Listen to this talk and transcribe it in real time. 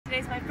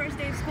It's my first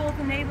day of school at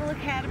the Naval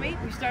Academy.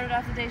 We started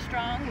off the day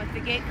strong with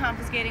the gate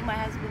confiscating my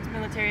husband's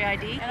military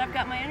ID, and I've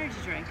got my energy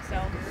drink, so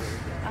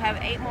I'll have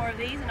 8 more of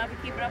these and I'll be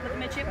keeping up with the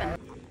midshipmen.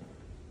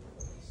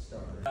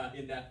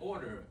 In that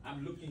order,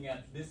 I'm looking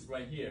at this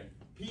right here,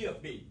 P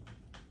of B.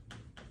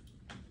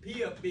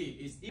 P of B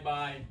is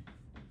by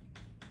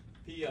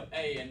P of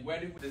A, and where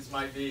this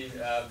might be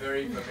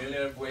very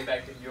familiar way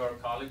back in your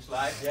college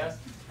life, yes?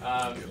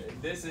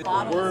 This is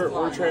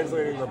we're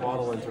translating the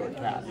bottle into a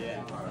cat.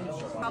 Yeah.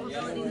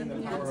 Probability that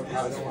the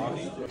cats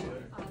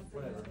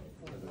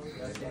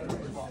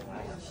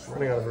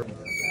Running over.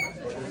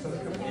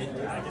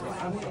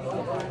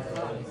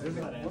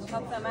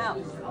 help them out.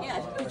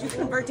 Yeah, did you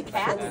convert to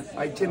cats?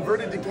 I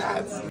converted to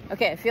cats.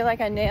 Okay, I feel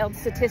like I nailed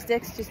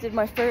statistics, just did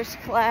my first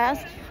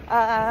class,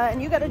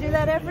 and you gotta do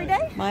that every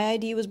day? My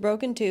ID was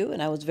broken too,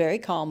 and I was very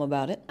calm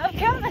about it. I'm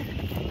coming.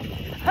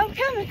 I'm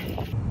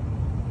coming.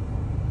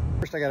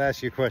 First, I gotta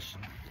ask you a question.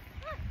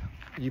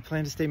 You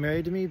plan to stay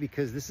married to me?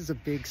 Because this is a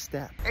big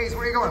step. Hey, so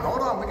where you going?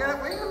 Hold on, we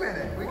gotta, wait a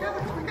minute. We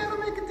gotta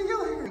make a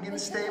deal here. You gonna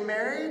stay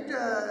married,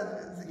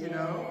 you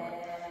know?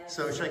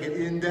 So should I get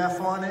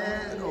in-def on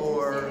it,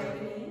 or?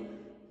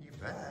 You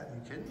bet,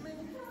 you kidding me?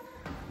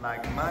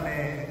 Like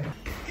money.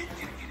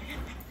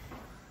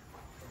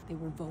 They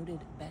were voted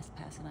best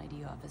pass and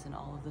ID office in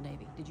all of the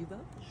Navy. Did you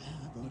vote? Yeah,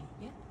 I voted.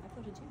 Yeah, I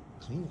voted too.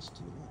 Cleanest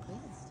too.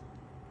 Cleanest.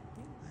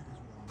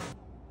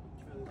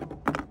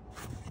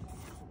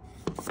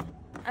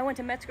 I went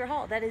to Metzger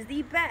Hall. That is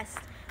the best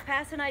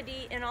pass and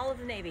ID in all of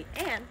the Navy.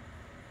 And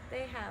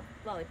they have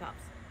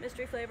lollipops.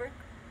 Mystery flavor,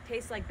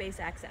 tastes like base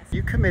access.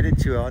 You committed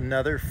to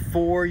another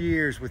 4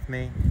 years with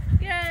me.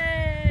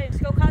 Yay!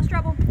 Let's go cause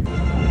trouble.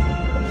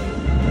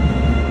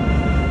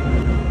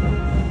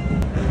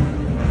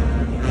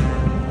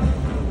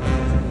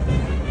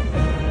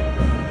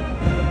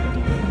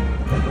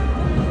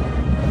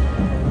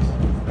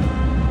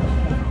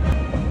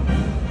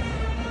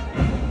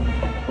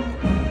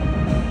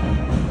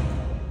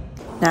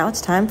 Now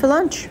it's time for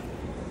lunch.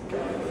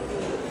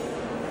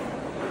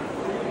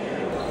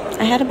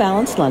 I had a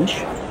balanced lunch.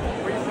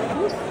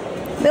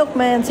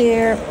 Milkman's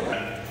here.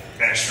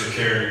 Extra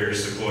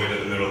carriers deployed to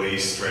the Middle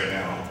East right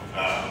now.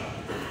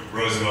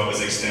 Roosevelt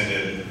was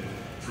extended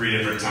 3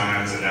 different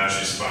times, and now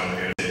she's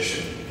finally in a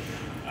station,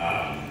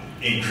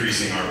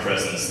 increasing our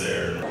presence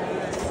there.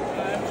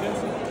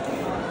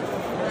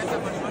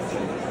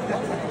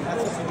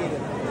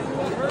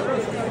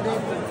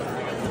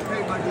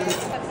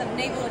 Got some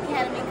Naval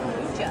Academy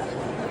kombucha.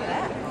 Look at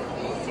that.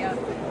 Yeah.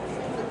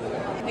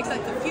 Looks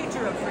like the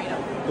future of freedom.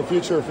 The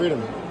future of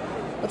freedom.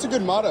 That's a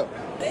good motto.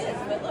 It is,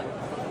 but look.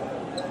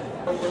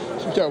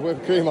 You got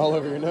whipped cream all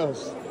over your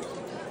nose.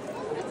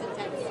 That's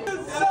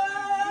intense.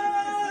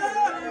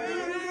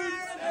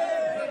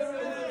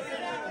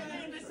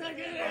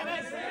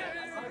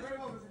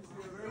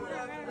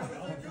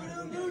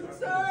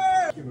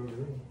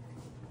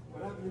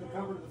 What happened to the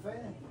cover of the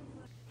fan?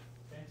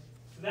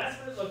 So that's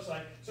what it looks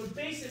like. So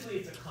basically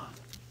it's a condom.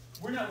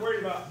 We're not worried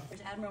about...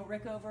 There's Admiral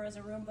Rickover as a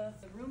Roomba.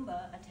 The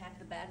Roomba attacked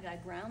the bad guy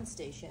ground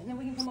station. And then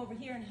we can come over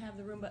here and have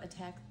the Roomba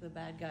attack the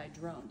bad guy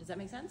drone. Does that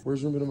make sense?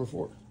 Where's Roomba number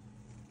 4?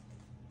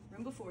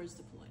 Roomba 4 is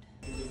deployed.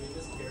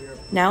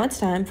 Now it's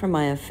time for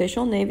my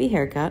official Navy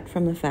haircut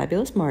from the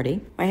fabulous Marty.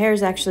 My hair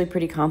is actually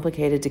pretty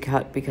complicated to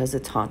cut because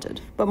it's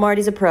haunted. But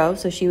Marty's a pro,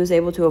 so she was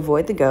able to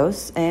avoid the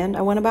ghosts, and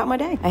I went about my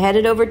day. I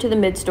headed over to the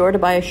mid-store to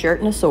buy a shirt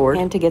and a sword,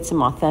 and to get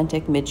some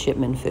authentic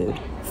midshipman food.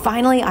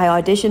 Finally,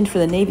 I auditioned for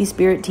the Navy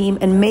Spirit team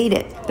and made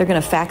it. They're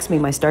gonna fax me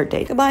my start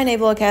date. Goodbye,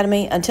 Naval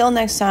Academy. Until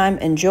next time,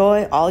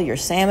 enjoy all your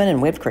salmon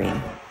and whipped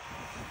cream.